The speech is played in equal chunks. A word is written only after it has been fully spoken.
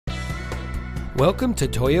Welcome to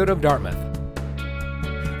Toyota of Dartmouth.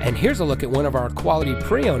 And here's a look at one of our quality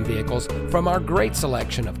pre-owned vehicles from our great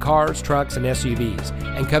selection of cars, trucks, and SUVs,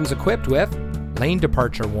 and comes equipped with lane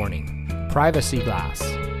departure warning, privacy glass,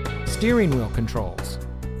 steering wheel controls,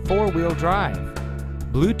 four-wheel drive,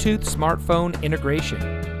 Bluetooth smartphone integration,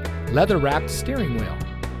 leather-wrapped steering wheel,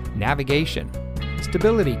 navigation,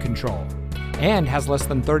 stability control, and has less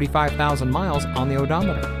than 35,000 miles on the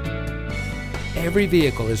odometer. Every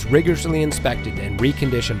vehicle is rigorously inspected and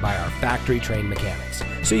reconditioned by our factory-trained mechanics,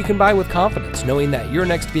 so you can buy with confidence knowing that your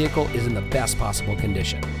next vehicle is in the best possible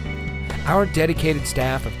condition. Our dedicated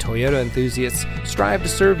staff of Toyota enthusiasts strive to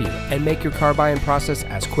serve you and make your car buying process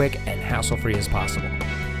as quick and hassle-free as possible.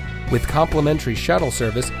 With complimentary shuttle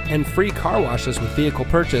service and free car washes with vehicle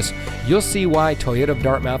purchase, you'll see why Toyota of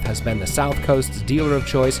Dartmouth has been the South Coast's dealer of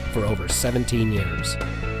choice for over 17 years.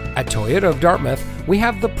 At Toyota of Dartmouth, we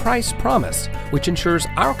have the price promise, which ensures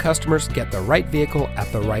our customers get the right vehicle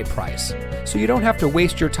at the right price, so you don't have to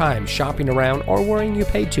waste your time shopping around or worrying you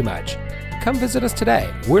paid too much. Come visit us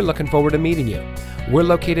today. We're looking forward to meeting you. We're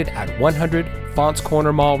located at 100 Faunce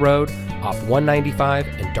Corner Mall Road off 195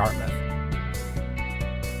 in Dartmouth.